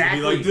out. Exactly.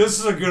 Be like, this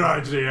is a good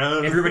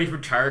idea. Everybody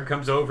from Targ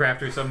comes over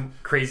after some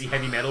crazy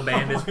heavy metal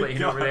band that's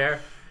playing over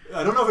there.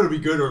 I don't know if it'll be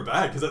good or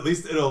bad, because at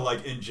least it'll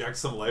like inject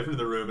some life into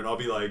the room and I'll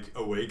be like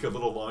awake a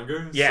little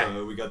longer. Yeah.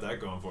 So we got that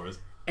going for us.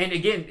 And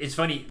again, it's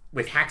funny,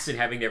 with Haxon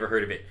having never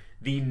heard of it,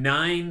 the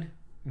 9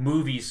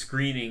 movies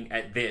screening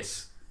at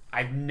this,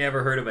 I've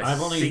never heard of a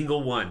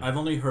single one. I've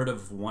only heard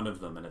of one of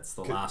them, and it's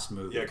the last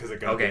movie. Yeah, because it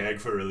got the egg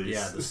for release.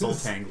 Yeah, the Soul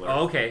Tangler.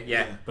 Oh, okay,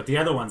 yeah. But the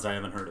other ones I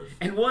haven't heard of.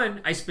 And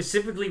one, I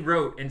specifically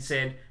wrote and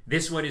said,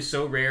 this one is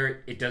so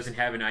rare, it doesn't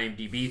have an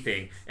IMDb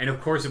thing. And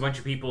of course, a bunch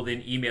of people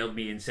then emailed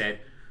me and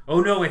said, oh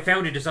no, I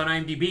found it, it's on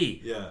IMDb.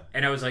 Yeah.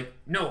 And I was like,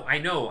 no, I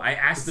know. I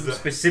asked them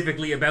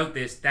specifically about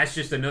this. That's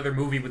just another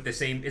movie with the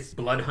same, it's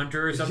Blood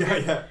Hunter or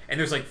something. Yeah. And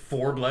there's like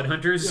 4 Blood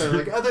Hunters. Yeah,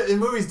 like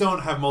movies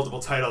don't have multiple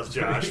titles,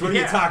 Josh. What are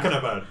you talking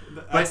about?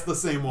 That's the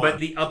same one. But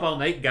the Up All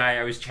Night guy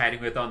I was chatting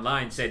with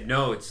online said,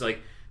 no, it's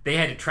like, they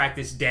had to track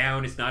this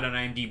down. It's not on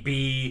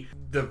IMDb.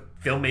 The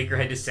filmmaker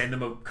had to send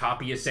them a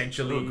copy,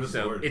 essentially. Oh,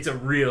 so Lord. It's a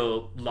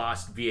real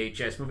lost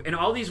VHS movie. And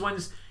all these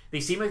ones,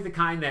 they seem like the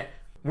kind that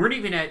weren't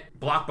even at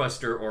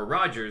Blockbuster or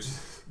Rogers.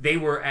 They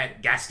were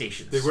at gas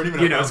stations. They weren't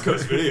even on West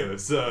Coast Video.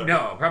 So.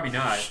 No, probably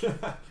not.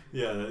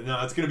 Yeah,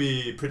 no, it's gonna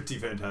be pretty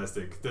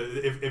fantastic.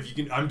 If you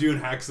can, I'm doing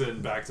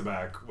Haxon back to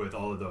back with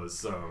all of those.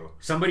 So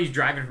somebody's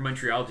driving from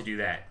Montreal to do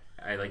that.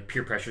 I like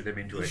peer pressured them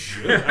into it.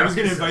 I was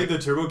gonna invite the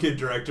Turbo Kid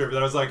director, but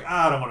I was like,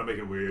 I don't want to make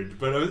it weird.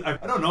 But I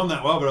don't know him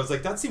that well, but I was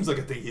like, that seems like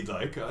a thing he'd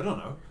like. I don't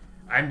know.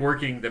 I'm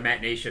working the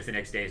matinee shift the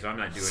next day, so I'm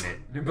not doing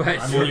it. But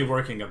I'm only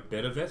working a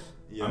bit of it.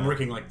 Yeah. I'm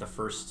working like the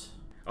first.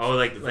 Oh,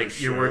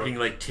 like you're working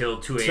like till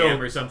 2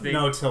 a.m. or something?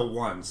 No, till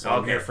 1. So okay.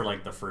 I'm here for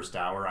like the first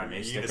hour. I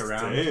may stick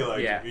around.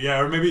 Stay, yeah,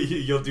 or maybe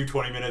you'll do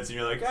 20 minutes and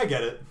you're like, I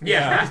get it.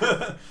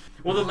 Yeah.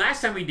 Well, the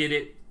last time we did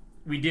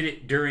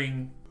it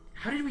during.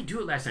 How did we do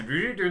it last time? We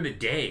did it during the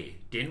day,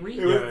 didn't we?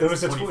 We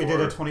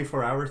did a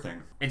 24-hour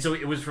thing. And so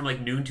it was from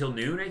like noon till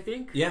noon, I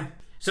think? Yeah.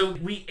 So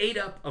we ate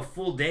up a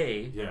full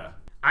day. Yeah.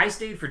 I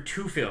stayed for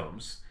 2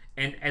 films,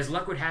 and as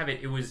luck would have it,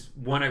 it was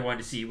one I wanted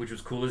to see, which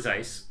was Cool as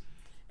Ice,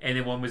 and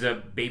then one was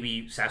a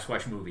baby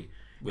Sasquatch movie.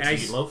 With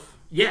Meatloaf?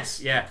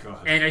 Yes, yeah.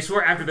 God. And I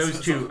swore after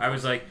those 2, I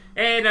was like,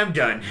 and I'm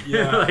done.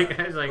 Yeah.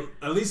 I was like,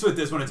 at least with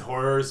this one, it's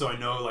horror, so I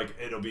know like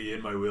it'll be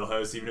in my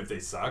wheelhouse, even if they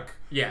suck.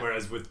 Yeah.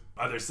 Whereas with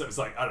other stuff, it's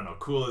like, I don't know,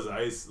 Cool as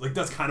Ice. Like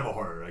that's kind of a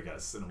horror, I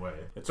guess, in a way.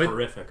 It's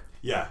horrific.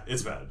 Yeah,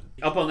 it's bad.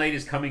 Up All Night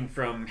is coming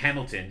from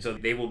Hamilton, so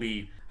they will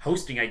be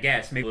hosting, I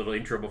guess, maybe a little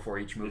intro before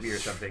each movie or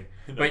something.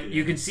 But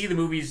you can see the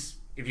movies.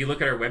 If you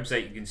look at our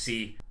website, you can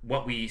see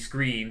what we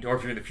screened, or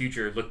if you're in the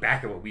future, look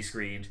back at what we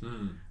screened.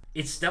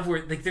 It's stuff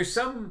where, like, there's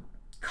some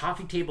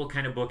coffee table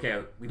kind of book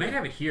out. We might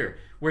have it here,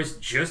 where it's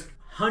just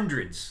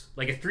hundreds,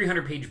 like a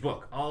 300-page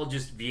book, all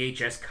just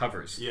VHS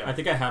covers. Yeah. I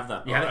think I have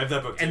that book. I have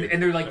that book too.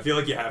 And they're like, I feel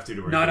like you have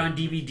to work not it. on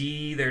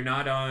DVD, they're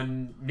not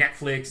on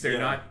Netflix, they're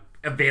not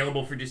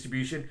available for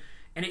distribution.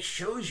 And it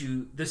shows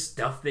you the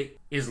stuff that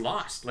is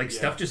lost. Like,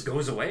 stuff just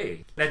goes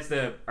away. That's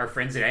our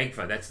friends at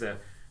AGFA. That's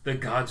the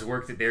God's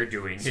work that they're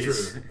doing.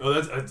 It's true. Oh,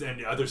 that's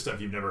and other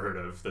stuff you've never heard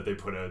of that they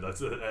put out.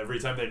 That's every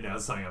time they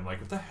announce something, I'm like,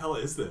 what the hell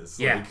is this?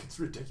 Yeah. Like, it's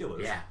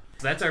ridiculous. Yeah.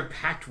 So that's our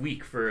packed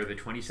week for the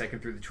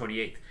 22nd through the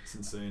 28th. It's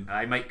insane.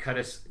 I might cut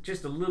us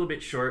just a little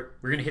bit short.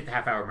 We're going to hit the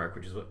half-hour mark,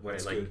 which is what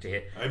That's I like good. to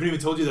hit. I haven't even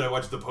told you that I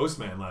watched The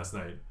Postman last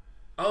night.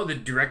 Oh, the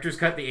director's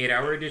cut, the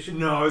 8-hour edition?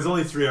 No, it was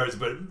only 3 hours,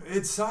 but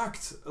it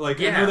sucked.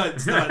 Like, I Yeah. know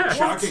that's not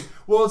shocking.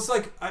 Well, it's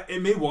like,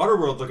 it made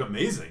Waterworld look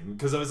amazing,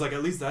 because I was like,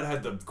 at least that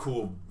had the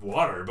cool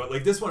water. But,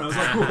 like, this one, I was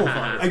like,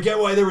 I get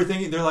why they were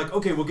thinking, they're like,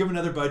 okay, we'll give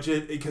another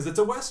budget, because it's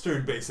a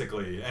Western,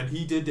 basically. And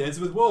he did Dances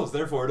with Wolves,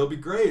 therefore it'll be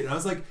great. And I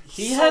was like,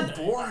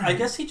 boring. I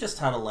guess he just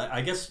had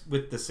I guess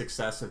with the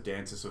success of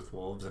Dances with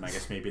Wolves, and I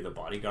guess maybe The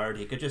Bodyguard,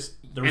 he could just...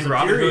 There was And a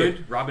Robin period,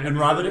 Hood. Robin and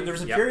Hood. Robin, there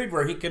was a period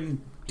where he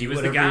can... He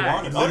was the whatever guy. he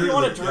wanted. Oh, you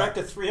want to Literally, direct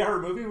a 3-hour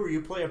movie where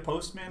you play a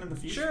postman in the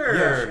future? Sure.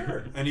 Yeah,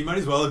 sure. And he might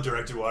as well have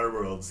directed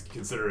Waterworld,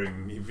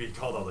 considering he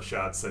called all the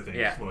shots, I think,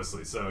 Yeah.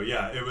 mostly. So,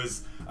 yeah, it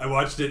was... I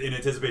watched it in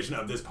anticipation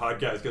of this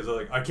podcast, because I was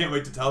like, I can't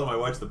wait to tell them I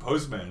watched The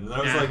Postman. And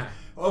I was like,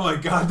 oh my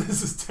god,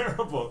 this is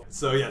terrible.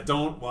 So, yeah,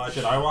 don't watch...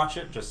 Should I watch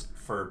it just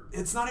for...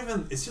 It's not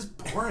even... It's just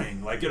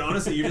boring. Like, it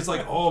honestly, you're just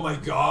like, oh my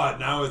god,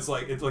 now it's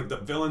like the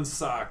villain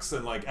sucks,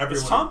 and like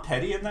everyone... Is Tom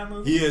Petty in that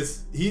movie? He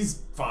is.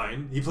 He's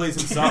fine. He plays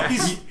himself.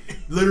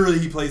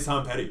 He plays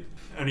Tom Petty.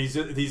 And he's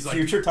like...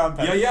 Future Tom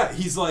Petty? Yeah.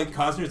 He's like,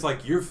 Costner's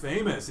like, you're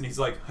famous. And he's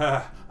like,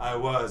 ha, I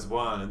was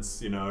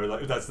once, or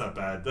like, that's not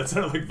bad. That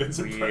sounded like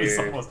Vincent Price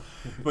almost.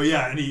 But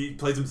yeah, and he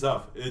plays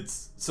himself.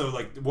 It's, so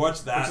like,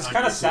 watch that. Which is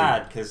kind of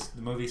sad, because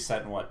the movie's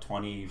set in what,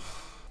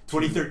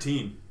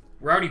 2013.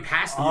 We're already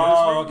past the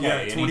Oh, years, okay.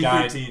 Yeah, And he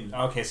died- 2013.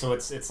 Okay, so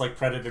it's like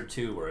Predator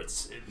 2, where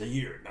it's in the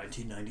year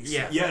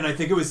 1997. Yeah, and I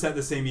think it was set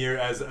the same year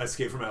as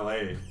Escape from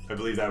LA. I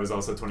believe that was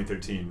also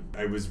 2013.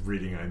 I was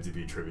reading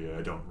IMDb trivia.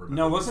 I don't remember.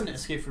 No, it wasn't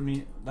Escape from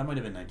New... That might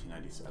have been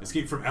 1997.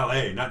 Escape from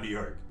LA, not New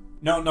York.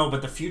 No,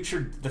 but the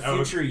future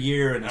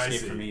year in I Escape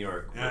see. from New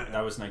York. Yeah.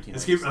 That was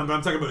 1997.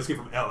 I'm talking about Escape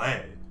from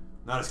L.A.,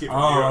 not Escape from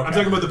Oh, New York. okay. I'm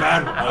talking about the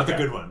bad one, not the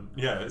Okay. good one.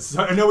 Yeah,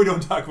 so I know we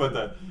don't talk about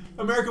that.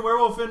 American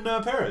Werewolf in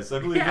Paris. I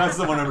believe that's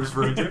the one I'm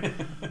referring to.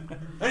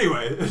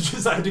 Anyway, it's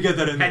just I had to get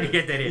that in there. Had to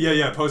get that in.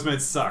 Yeah, Postman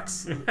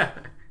sucks.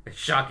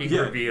 Shocking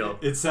reveal.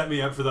 It set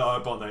me up for the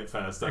Up All Night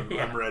Fest. I'm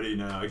Yeah. ready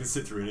now. I can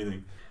sit through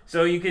anything.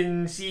 So you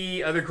can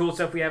see other cool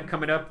stuff we have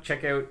coming up.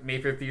 Check out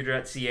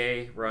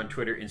mayfairtheatre.ca. We're on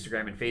Twitter,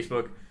 Instagram, and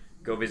Facebook.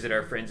 Go visit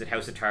our friends at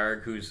House of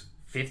Targ, whose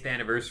 5th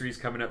anniversary is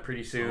coming up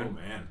pretty soon.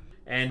 Oh, man.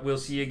 And we'll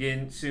see you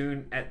again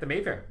soon at the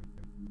Mayfair.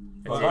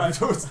 Bye.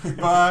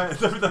 Bye.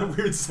 That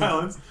weird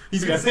silence.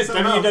 He's going to say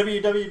something else.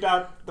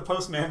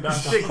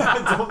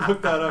 www.thepostman.com. Don't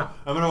look that up.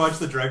 I'm going to watch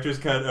the director's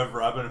cut of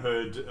Robin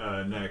Hood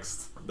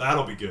next.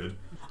 That'll be good.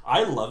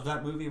 I loved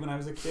that movie when I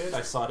was a kid.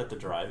 I saw it at the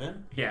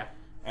drive-in. Yeah.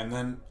 And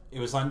then it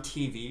was on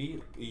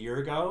TV a year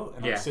ago,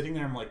 and Yeah. I'm sitting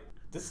there, I'm like,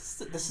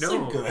 this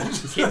No, isn't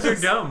good. kids are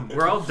dumb.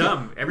 We're all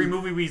dumb. Every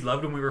movie we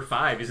loved when we were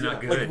 5 is not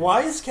good. Like,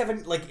 why is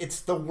Kevin, like, it's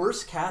the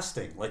worst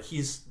casting. Like,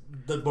 he's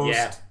the most...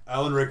 Yeah.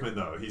 Alan Rickman,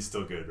 though, he's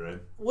still good, right?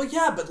 Well,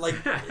 yeah, but, like,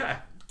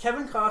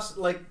 Kevin Costner,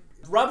 like,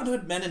 Robin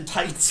Hood Men in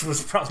Tights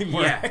was probably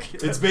more Yeah.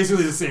 accurate. It's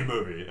basically the same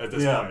movie at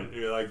this Yeah. point.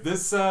 You're like,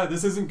 this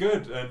isn't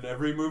good, and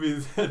every movie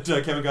that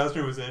Kevin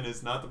Costner was in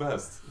is not the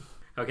best.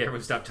 Okay,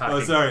 everyone stop talking.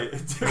 Oh, sorry.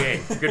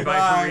 Okay, goodbye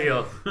Bye. for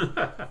real.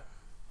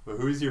 But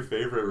who's your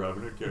favorite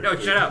Robin Hood character? No,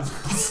 shut up.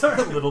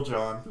 Sorry, Little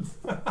John.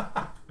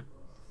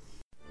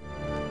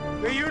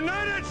 The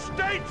United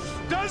States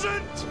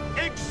doesn't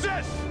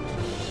exist!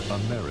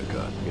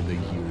 America in the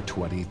year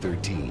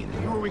 2013.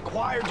 You were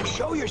required to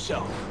show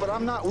yourself. But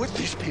I'm not with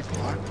these people.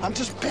 I'm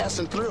just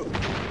passing through.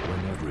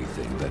 When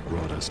everything that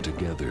brought us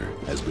together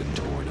has been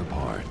torn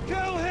apart.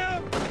 Kill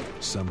him!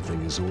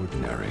 Something as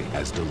ordinary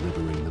as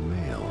delivering the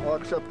mail I'll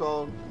accept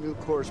all new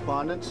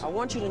correspondence. I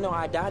want you to know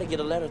I died to get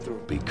a letter through.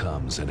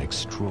 becomes an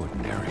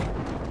extraordinary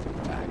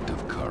act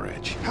of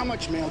courage. How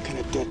much mail can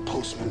a dead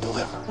postman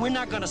deliver? We're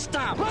not gonna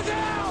stop. Look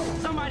out!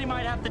 Somebody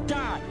might have to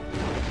die.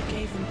 You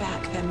gave them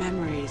back their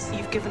memories.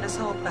 You've given us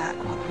all back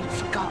what we'd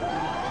forgotten.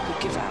 We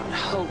give out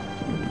hope.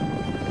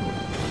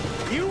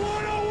 You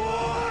want a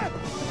war?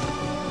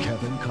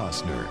 Kevin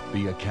Costner,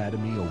 the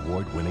Academy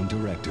Award-winning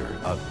director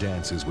of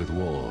Dances with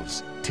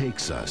Wolves,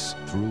 takes us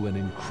through an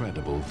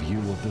incredible view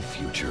of the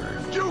future.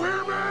 You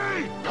hear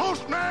me?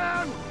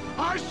 Postman!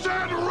 I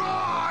said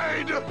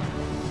ride!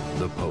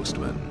 The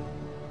Postman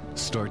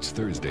starts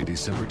Thursday,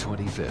 December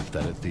 25th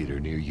at a theater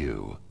near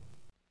you.